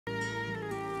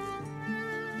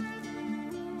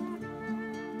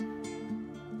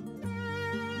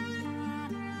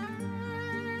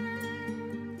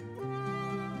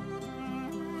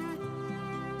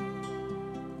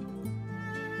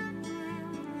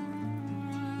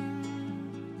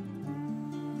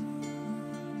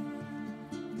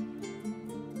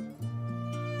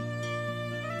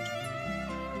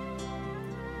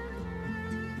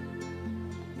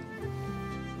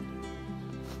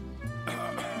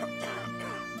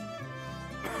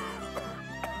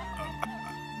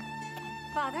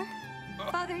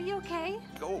Father, you okay?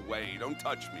 Go away, don't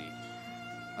touch me.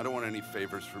 I don't want any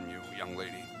favors from you, young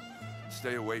lady.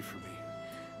 Stay away from me.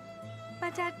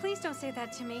 But Dad, please don't say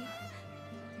that to me.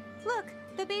 Look,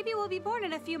 the baby will be born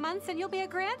in a few months and you'll be a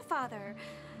grandfather.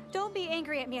 Don't be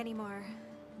angry at me anymore.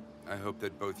 I hope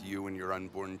that both you and your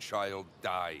unborn child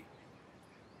die.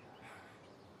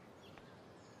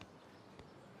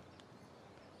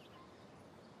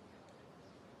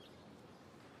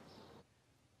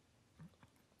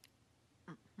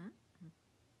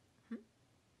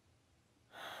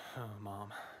 Oh,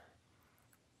 Mom.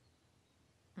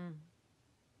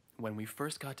 When we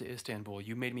first got to Istanbul,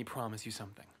 you made me promise you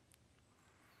something.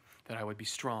 That I would be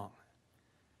strong.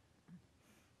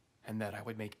 And that I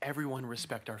would make everyone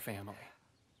respect our family.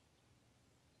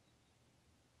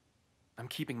 I'm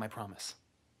keeping my promise.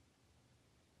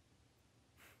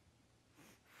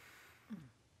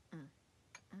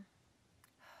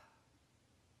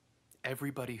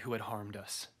 Everybody who had harmed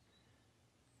us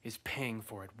is paying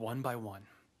for it one by one.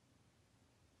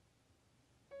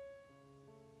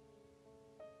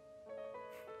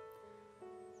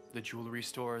 The jewelry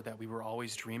store that we were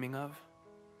always dreaming of,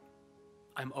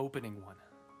 I'm opening one.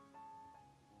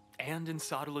 And in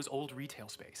Sadullah's old retail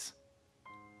space.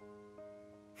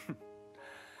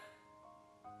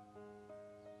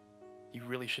 You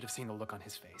really should have seen the look on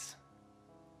his face.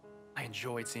 I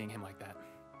enjoyed seeing him like that.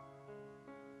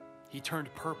 He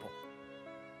turned purple.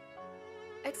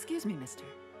 Excuse me, mister.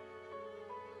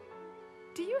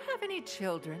 Do you have any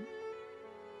children?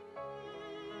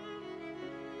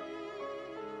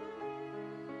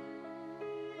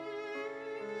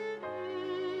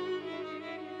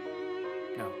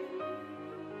 No.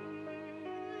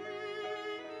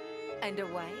 And a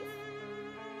wife?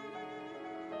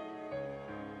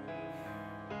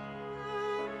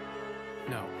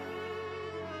 No.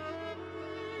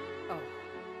 Oh.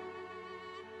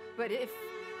 But if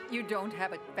you don't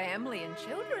have a family and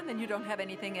children, then you don't have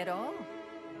anything at all.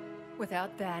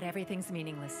 Without that, everything's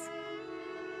meaningless.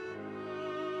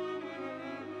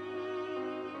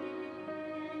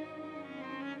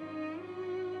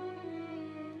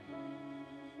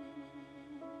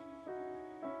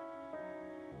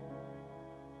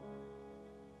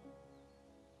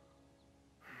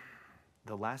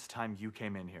 The last time you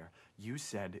came in here, you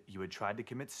said you had tried to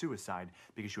commit suicide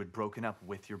because you had broken up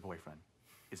with your boyfriend.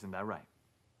 Isn't that right?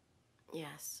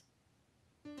 Yes.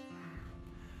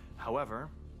 However,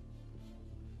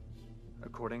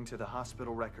 according to the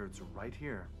hospital records right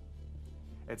here,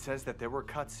 it says that there were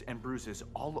cuts and bruises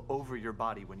all over your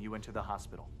body when you went to the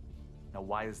hospital. Now,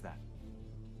 why is that?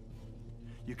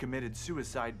 You committed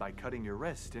suicide by cutting your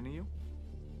wrist, didn't you?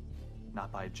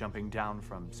 Not by jumping down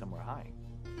from somewhere high.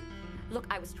 Look,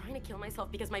 I was trying to kill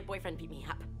myself because my boyfriend beat me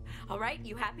up. All right,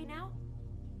 you happy now?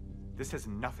 This has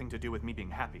nothing to do with me being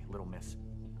happy, little miss.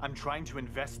 I'm trying to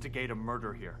investigate a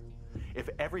murder here. If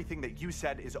everything that you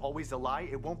said is always a lie,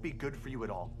 it won't be good for you at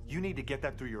all. You need to get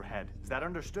that through your head. Is that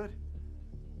understood?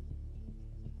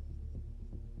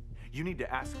 You need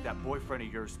to ask that boyfriend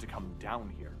of yours to come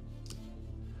down here.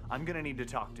 I'm gonna need to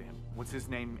talk to him. What's his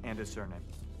name and his surname?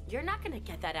 You're not gonna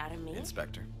get that out of me.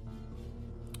 Inspector,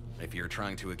 if you're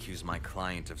trying to accuse my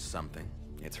client of something,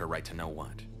 it's her right to know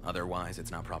what. Otherwise, it's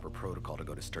not proper protocol to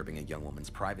go disturbing a young woman's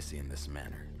privacy in this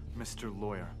manner. Mr.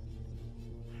 Lawyer,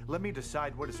 let me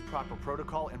decide what is proper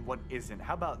protocol and what isn't.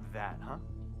 How about that, huh?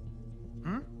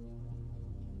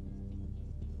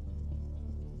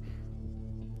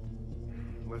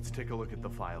 Let's take a look at the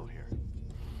file here.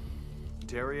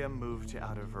 Derya moved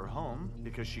out of her home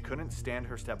because she couldn't stand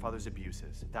her stepfather's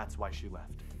abuses. That's why she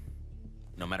left.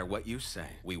 No matter what you say,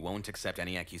 we won't accept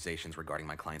any accusations regarding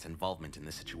my client's involvement in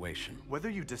this situation. Whether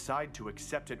you decide to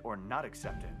accept it or not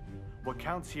accept it, what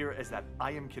counts here is that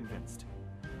I am convinced.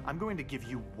 I'm going to give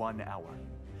you 1 hour.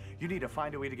 You need to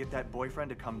find a way to get that boyfriend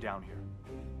to come down here.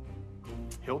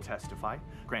 He'll testify,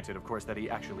 granted, of course, that he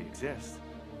actually exists.